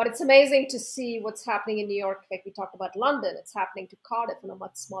 But it's amazing to see what's happening in New York. Like we talked about London, it's happening to Cardiff on a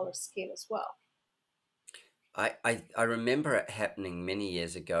much smaller scale as well. I remember it happening many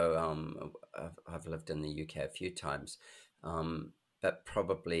years ago. I've lived in the UK a few times, but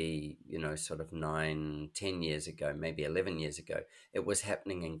probably, sort of 9, 10 years ago, maybe 11 years ago, it was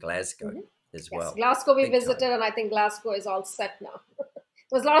happening in Glasgow Hmm. as Yes, well, Glasgow we big visited, time. and I think Glasgow is all set now.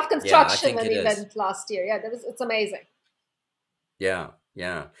 There was a lot of Yeah, I construction think when it we is. went last year. Yeah, there was. It's amazing. Yeah,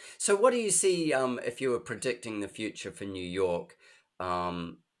 yeah. So, what do you see if you were predicting the future for New York?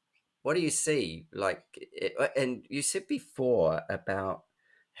 Um, what do you see? And you said before about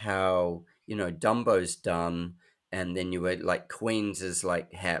how, Dumbo's done, and then you were like Queens is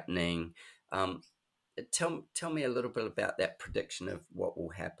like happening. Um, tell me a little bit about that prediction of what will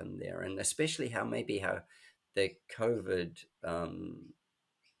happen there, and especially how the COVID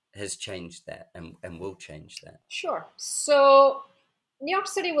has changed that and will change that. Sure. So New York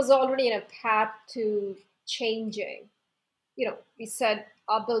City was already in a path to changing. We said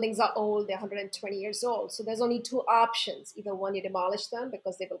our buildings are old, they're 120 years old. So there's only two options. Either one, you demolish them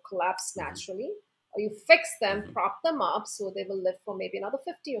because they will collapse Hmm. naturally, or you fix them, Hmm. prop them up so they will live for maybe another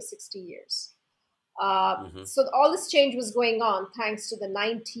 50 or 60 years. Hmm. So all this change was going on thanks to the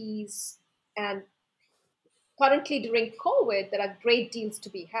 90s. And currently during COVID, there are great deals to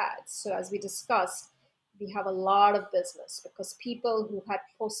be had. So, as we discussed, we have a lot of business because people who had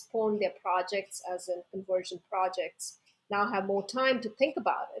postponed their projects, as in conversion projects, now have more time to think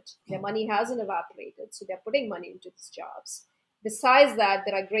about it. Their money hasn't evaporated, so they're putting money into these jobs. Besides that,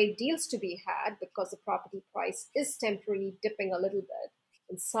 there are great deals to be had because the property price is temporarily dipping a little bit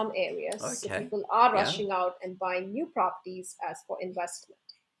in some areas. So, Okay. people are Yeah. rushing out and buying new properties as for investment.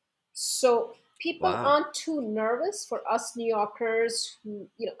 So people Wow. aren't too nervous for us New Yorkers who,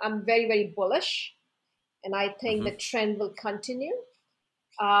 I'm very, very bullish and I think the Hmm. trend will continue.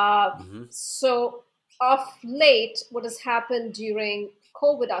 Uh, Hmm. so, of late, what has happened during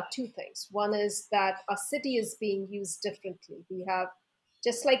COVID are two things. One is that our city is being used differently. We have,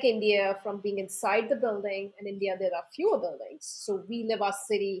 just like India, from being inside the building, in India, there are fewer buildings. So, we live our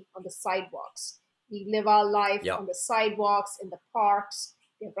city on the sidewalks. We live our life on Yep. the sidewalks, in the parks.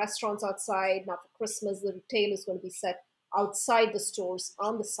 We have restaurants outside. Now, for Christmas, the retail is going to be set outside the stores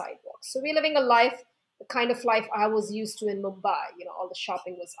on the sidewalks. So, we're living a life, the kind of life I was used to in Mumbai. All the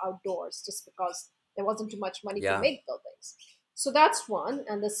shopping was outdoors just because there wasn't too much money to Yeah. make buildings. So that's one.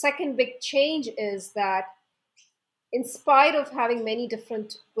 And the second big change is that, in spite of having many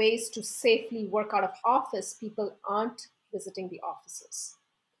different ways to safely work out of office, people aren't visiting the offices.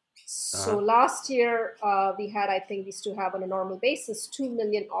 So Uh-huh. last year, we had, I think, we used to have on a normal basis 2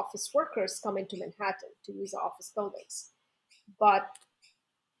 million office workers come into Manhattan to use our office buildings. But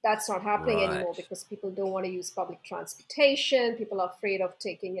that's not happening anymore Right. because people don't want to use public transportation. People are afraid of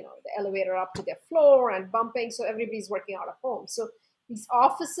taking, the elevator up to their floor and bumping. So everybody's working out of home. So these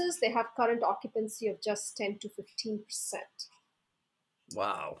offices, they have current occupancy of just 10 to 15%.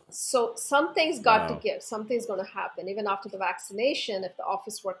 Wow. So something's got to Wow. give. Something's going to happen. Even after the vaccination, if the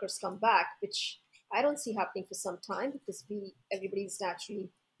office workers come back, which I don't see happening for some time because everybody's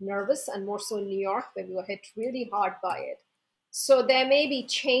naturally nervous, and more so in New York, where we were hit really hard by it. So there may be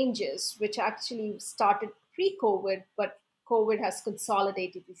changes which actually started pre-COVID, but COVID has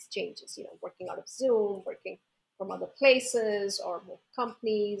consolidated these changes. Working out of Zoom, working from other places or more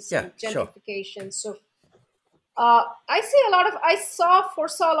companies Yeah, and sure. gentrification. So I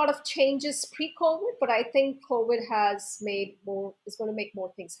foresaw a lot of changes pre-COVID, but I think COVID is going to make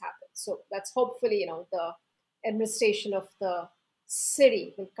more things happen. So that's hopefully, the administration of the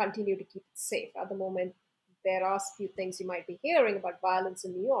city will continue to keep it safe. At the moment, there are a few things you might be hearing about violence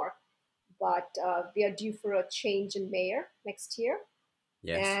in New York, but we are due for a change in mayor next year.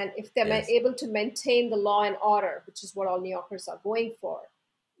 Yes. And if they're Yes. able to maintain the law and order, which is what all New Yorkers are going for,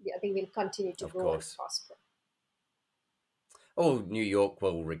 I think we'll continue to Of grow and course. prosper. Oh, New York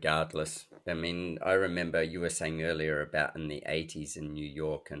will, regardless. I mean, I remember you were saying earlier about in the 80s in New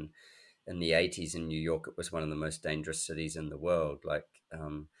York, and in the 80s in New York, it was one of the most dangerous cities in the world. Like,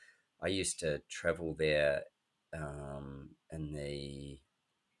 I used to travel there in the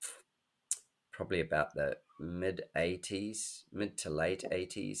probably about the mid 80s, mid to late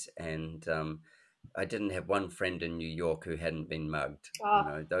 80s, and I didn't have one friend in New York who hadn't been mugged. You Ah,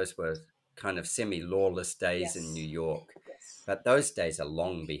 know, those were kind of semi-lawless days in New yes, York, yes, but those days are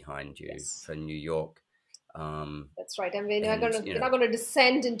long behind you yes. for New York. Um, That's right. And we're not and going to you we're know, not going to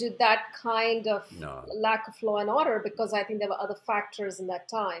descend into that kind of no, lack of law and order, because I think there were other factors in that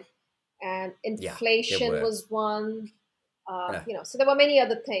time, and yeah, there inflation were was one. uh, So there were many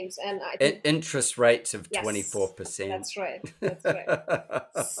other things, and I think interest rates of yes, 24%. that's right. That's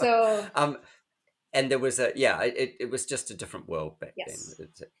right. So um, and there was a yeah, it was just a different world back then.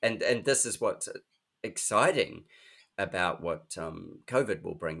 yes, And this is what's exciting about what COVID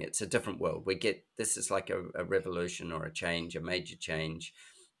will bring. It's a different world. We get this is like a revolution or a change, a major change,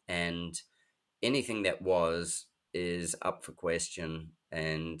 and anything that was is up for question,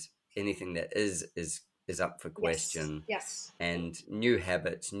 and anything that is up for yes, question, yes. and new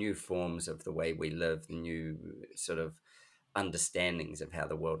habits, new forms of the way we live, new sort of understandings of how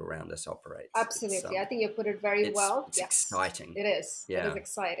the world around us operates. Absolutely. I think you put it very well. It's Yes, exciting. it is. It is Yeah,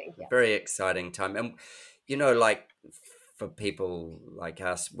 exciting. a Yes. very exciting time. And you know, like for people like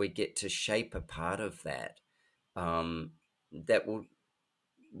us, we get to shape a part of that. That will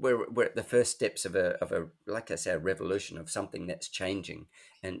we're at the first steps of a like I say a revolution of something that's changing,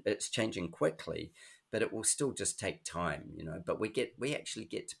 and it's changing quickly, but it will still just take time, you know. But we actually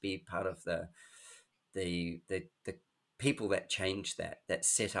get to be part of the people that change that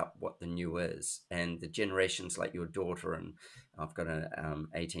set up what the new is, and the generations like your daughter, and I've got a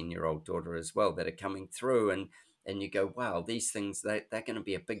 18-year-old daughter as well that are coming through, and you go, wow, these things they're going to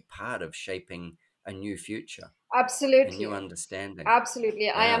be a big part of shaping a new future, a new Absolutely. understanding. Absolutely.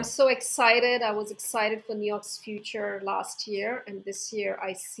 I am Yeah, so excited. I was excited for New York's future last year, and this year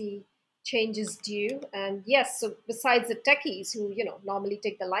I see changes due. And yes, so besides the techies who, normally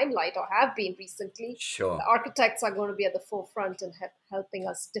take the limelight or have been recently, the sure. architects are going to be at the forefront and helping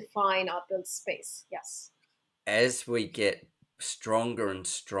us define our built space. Yes. As we get stronger and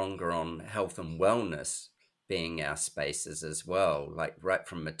stronger on health and wellness being our spaces as well, like right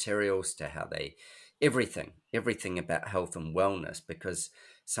from materials to how they, everything about health and wellness, because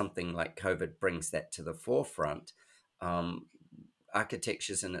something like COVID brings that to the forefront. Um,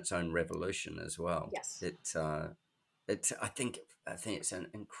 Architecture's in its own revolution as well. Yes. It's I think it's an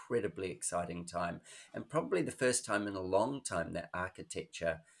incredibly exciting time, and probably the first time in a long time that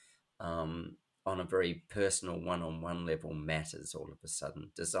architecture on a very personal one-on-one level matters all of a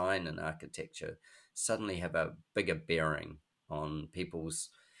sudden. Design and architecture suddenly have a bigger bearing on people's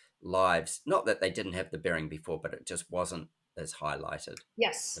lives. Not that they didn't have the bearing before, but it just wasn't as highlighted.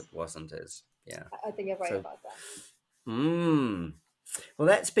 Yes. It wasn't as, yeah. I think you're right So, about that. mm, well,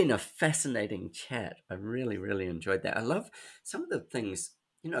 that's been a fascinating chat. I really, really enjoyed that. I love some of the things,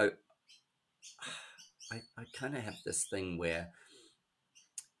 you know, I kind of have this thing where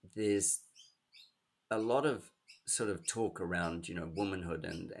there's a lot of sort of talk around, you know, womanhood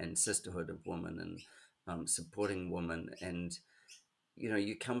and sisterhood of women, and supporting women, and you know,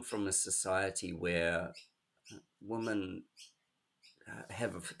 you come from a society where women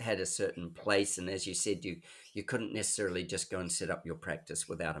have had a certain place, and as you said, you couldn't necessarily just go and set up your practice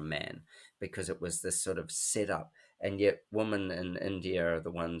without a man, because it was this sort of setup. And yet women in India are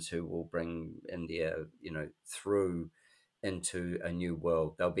the ones who will bring India, you know, through into a new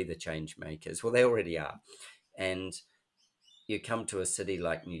world. They'll be the change makers. Well, they already are. And you come to a city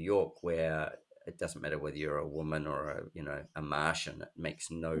like New York where it doesn't matter whether you're a woman or a, you know, a Martian. It makes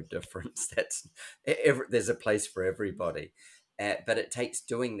no difference. There's a place for everybody. But it takes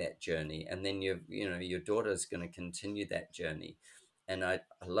doing that journey, and then you know, your daughter's going to continue that journey. And I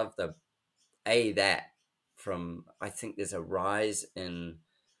love that from, I think there's a rise in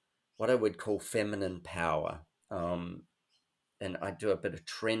what I would call feminine power. And I do a bit of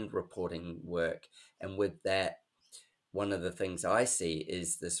trend reporting work, and with that, one of the things I see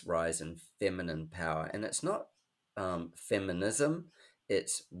is this rise in feminine power. And it's not feminism,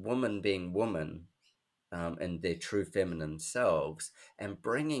 it's woman being woman in their true feminine selves, and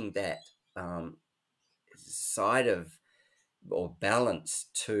bringing that um, side of or balance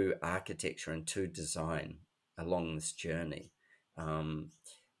to architecture and to design along this journey. Um,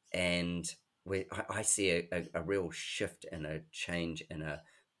 and I see a real shift and a change and a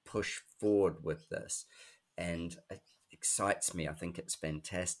push forward with this. And excites me. I think it's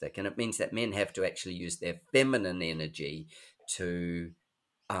fantastic, and it means that men have to actually use their feminine energy to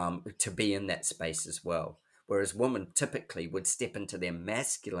to be in that space as well. Whereas women typically would step into their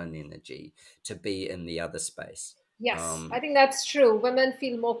masculine energy to be in the other space. Yes, I Um, think that's true. Women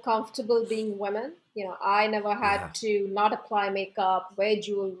feel more comfortable being women. I never had yeah, to not apply makeup, wear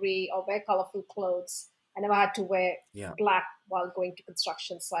jewelry, or wear colorful clothes. I never had to wear yeah. black while going to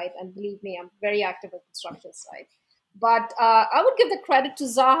construction site. And believe me, I'm very active in construction site. But I would give the credit to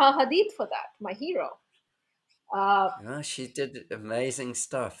Zaha Hadid for that, my hero. Uh, Oh, she did amazing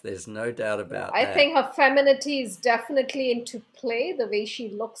stuff. There's no doubt about I think that. her femininity is definitely into play, the way she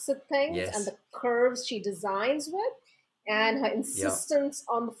looks at things and Yes. the curves she designs with, and her Yeah. insistence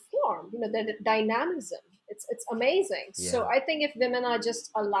on the form, the dynamism. It's amazing. So Yeah. I think if women are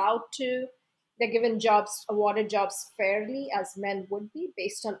just allowed to, they're given jobs, awarded jobs fairly as men would be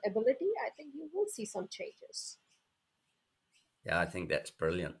based on ability, I think you will see some changes. Yeah, I think that's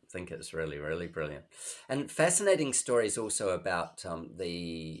brilliant. I think it's really, really brilliant, and fascinating stories also about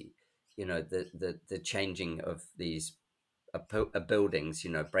the changing of these buildings,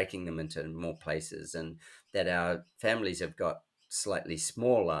 breaking them into more places, and that our families have got slightly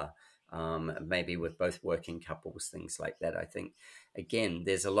smaller, maybe with both working couples, things like that. I think, again,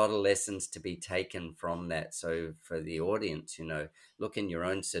 there's a lot of lessons to be taken from that. So for the audience, look in your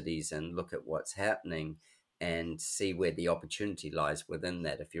own cities and look at what's happening and see where the opportunity lies within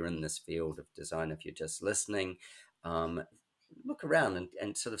that. If you're in this field of design, if you're just listening, um, look around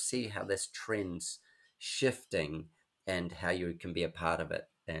and sort of see how this trend's shifting and how you can be a part of it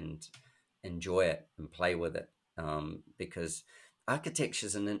and enjoy it and play with it. Because architecture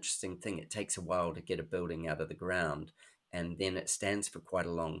is an interesting thing. It takes a while to get a building out of the ground, and then it stands for quite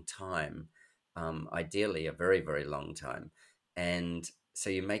a long time, ideally a very, very long time. And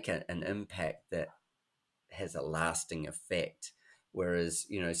so you make an impact that has a lasting effect. Whereas,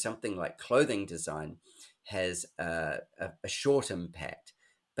 something like clothing design has a short impact,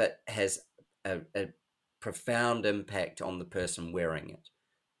 but has a profound impact on the person wearing it.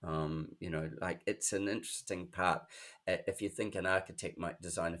 Like it's an interesting part. If you think an architect might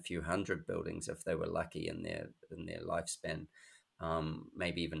design a few hundred buildings if they were lucky in their lifespan,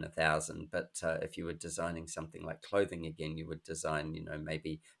 maybe even 1,000. But if you were designing something like clothing again, you would design,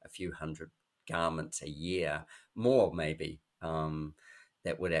 maybe a few hundred garments a year, more maybe.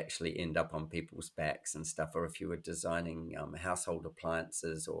 That would actually end up on people's backs and stuff. Or if you were designing household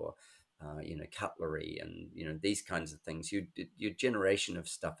appliances or cutlery and these kinds of things, your generation of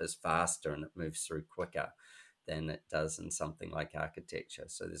stuff is faster and it moves through quicker than it does in something like architecture.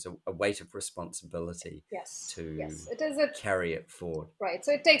 So there's a weight of responsibility Yes, to yes, it is a carry it forward. right.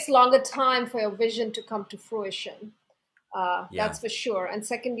 So it takes longer time for your vision to come to fruition. Yeah, That's for sure. And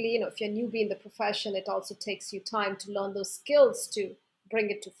secondly, if you're newbie in the profession, it also takes you time to learn those skills to bring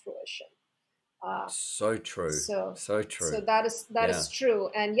it to fruition. Uh, so true, so, so so true. that is Yeah, true.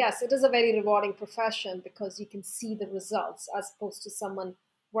 And yes, it is a very rewarding profession because you can see the results as opposed to someone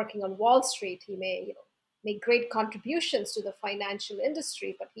working on Wall Street. He may, make great contributions to the financial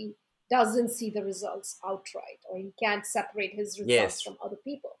industry, but he doesn't see the results outright, or he can't separate his results yes, from other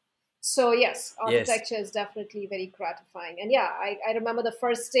people. So yes, yes. architecture is definitely very gratifying. And yeah, I remember the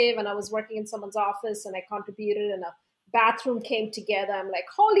first day when I was working in someone's office and I contributed and a bathroom came together. I'm like,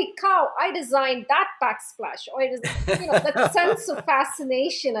 holy cow, I designed that backsplash. Or it is, that sense of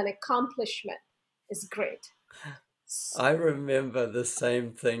fascination and accomplishment is great. I remember the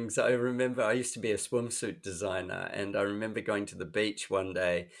same things. I remember I used to be a swimsuit designer, and I remember going to the beach one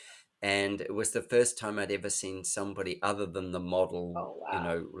day, and it was the first time I'd ever seen somebody other than the model, Oh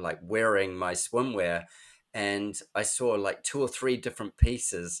wow. like wearing my swimwear. And I saw like two or three different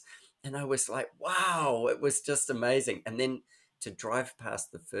pieces, and I was like, wow, it was just amazing. And then to drive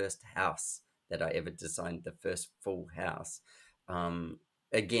past the first house that I ever designed, the first full house, um,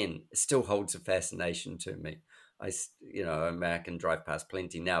 again, still holds a fascination to me. I mean, I can drive past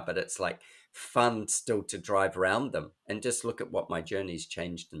plenty now, but it's like fun still to drive around them and just look at what my journey's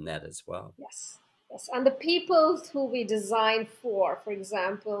changed in that as well. Yes. Yes. And the people who we design for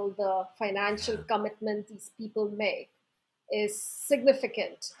example, the financial Yeah. commitment these people make is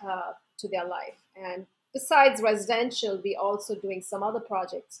significant to their life. And besides residential, we also doing some other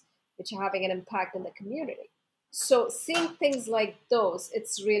projects which are having an impact in the community. So seeing things like those,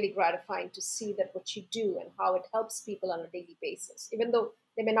 it's really gratifying to see that what you do and how it helps people on a daily basis, even though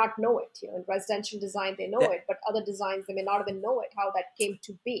they may not know it. In residential design, they know That it, but other designs, they may not even know it, how that came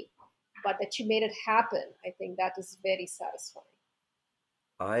to be. But that you made it happen, I think that is very satisfying.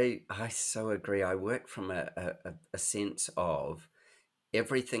 I so agree. I work from a sense of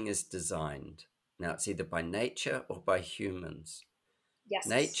everything is designed. Now, it's either by nature or by humans. Yes.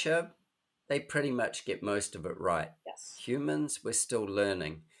 Nature, they pretty much get most of it right. Yes. Humans, we're still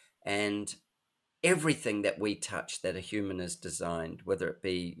learning. And everything that we touch that a human has designed, whether it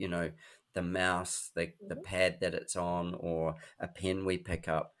be, the mouse, the pad that it's on, or a pen we pick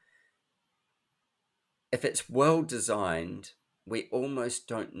up, if it's well designed, we almost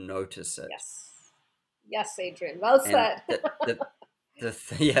don't notice it. Yes. Yes, Adrian. Well said.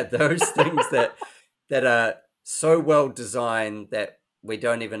 Those things that are so well designed that we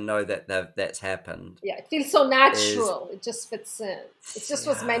don't even know that that's happened. Yeah, it feels so natural. It just fits in. It just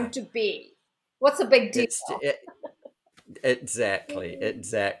was meant to be. What's a big deal?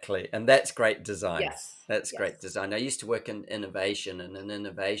 Exactly. And that's great design. Yes. That's great design. I used to work in innovation, and in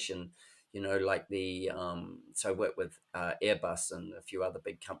innovation, like so I worked with Airbus and a few other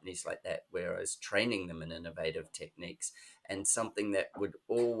big companies like that, where I was training them in innovative techniques. And something that would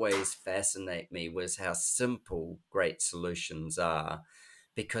always fascinate me was how simple great solutions are,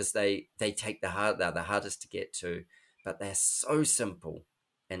 because they take they're the hardest to get to, but they're so simple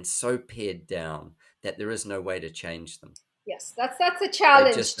and so pared down that there is no way to change them. Yes, that's a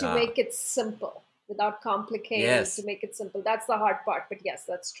challenge to make it simple without complicating. Yes. To make it simple. That's the hard part, but yes,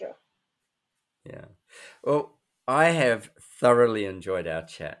 that's true. Yeah. Well, I have thoroughly enjoyed our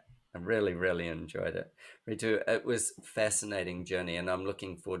chat. I really, really enjoyed it. Ritu, it was a fascinating journey, and I'm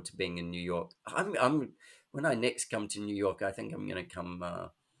looking forward to being in New York. When I next come to New York, I think I'm going to come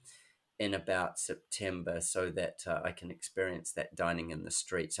in about September, so that I can experience that dining in the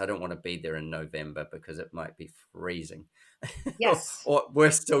streets. I don't want to be there in November because it might be freezing. Yes. or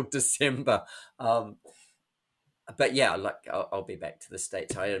worse still, December. But yeah, I'll be back to the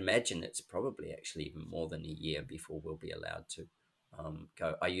States. I imagine it's probably actually even more than a year before we'll be allowed to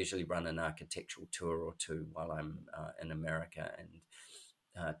go. I usually run an architectural tour or two while I'm in America,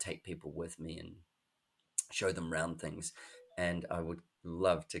 and take people with me and show them around things. And I would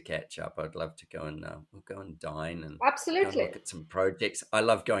love to catch up. I'd love to go and we'll go and dine and absolutely look at some projects. I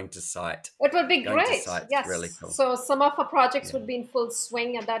love going to site. It would be great. Yes, really cool. So some of our projects would be in full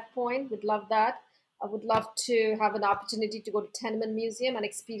swing at that point. We'd love that. I would love to have an opportunity to go to Tenement Museum and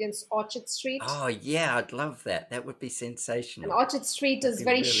experience Orchard Street. Oh yeah, I'd love that. That would be sensational. And Orchard Street is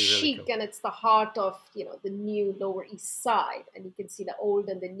very chic, really cool. And it's the heart of the new Lower East Side, and you can see the old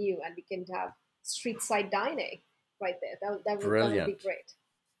and the new, and we can have street side dining right there. That would be great.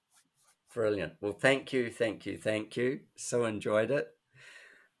 Brilliant. Well, thank you. So enjoyed it.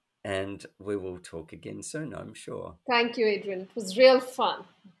 And we will talk again soon, I'm sure. Thank you, Adrian. It was real fun.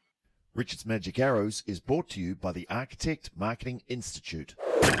 Richard's Magic Arrows is brought to you by the Architect Marketing Institute.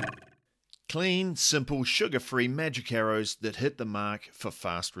 Clean, simple, sugar-free magic arrows that hit the mark for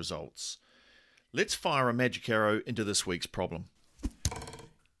fast results. Let's fire a magic arrow into this week's problem.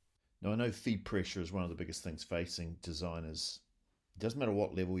 Now, I know feed pressure is one of the biggest things facing designers. It doesn't matter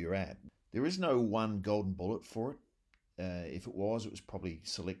what level you're at. There is no one golden bullet for it. If it was probably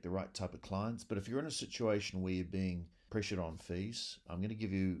select the right type of clients. But if you're in a situation where you're being pressured on fees, I'm going to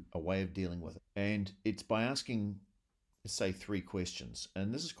give you a way of dealing with it. And it's by asking, say, 3 questions.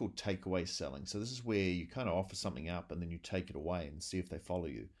 And this is called takeaway selling. So this is where you kind of offer something up and then you take it away and see if they follow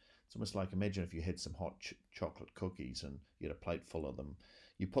you. It's almost like, imagine if you had some hot chocolate cookies and you had a plate full of them.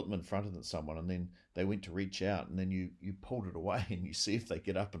 You put them in front of someone and then they went to reach out and then you pulled it away and you see if they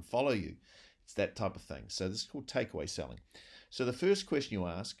get up and follow you. It's that type of thing. So this is called takeaway selling. So the first question you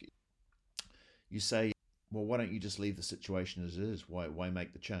ask, you say, well, why don't you just leave the situation as it is? Why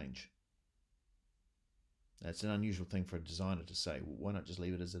make the change? That's an unusual thing for a designer to say. Well, why not just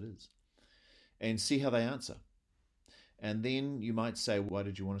leave it as it is? And see how they answer. And then you might say, why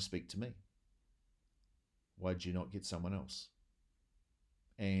did you want to speak to me? Why did you not get someone else?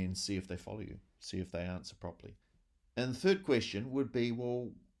 And see if they follow you. See if they answer properly. And the third question would be,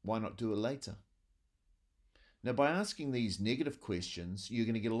 well, why not do it later? Now, by asking these negative questions, you're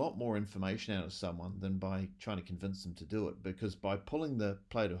going to get a lot more information out of someone than by trying to convince them to do it, because by pulling the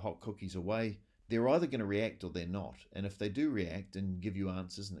plate of hot cookies away, they're either going to react or they're not. And if they do react and give you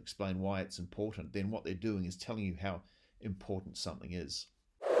answers and explain why it's important, then what they're doing is telling you how important something is.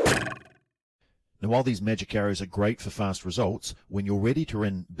 Now, while these magic arrows are great for fast results, when you're ready to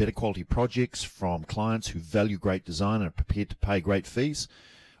run better quality projects from clients who value great design and are prepared to pay great fees,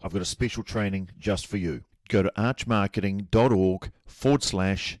 I've got a special training just for you. Go to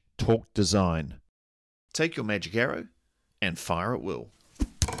archmarketing.org/talk design. Take your magic arrow and fire at will.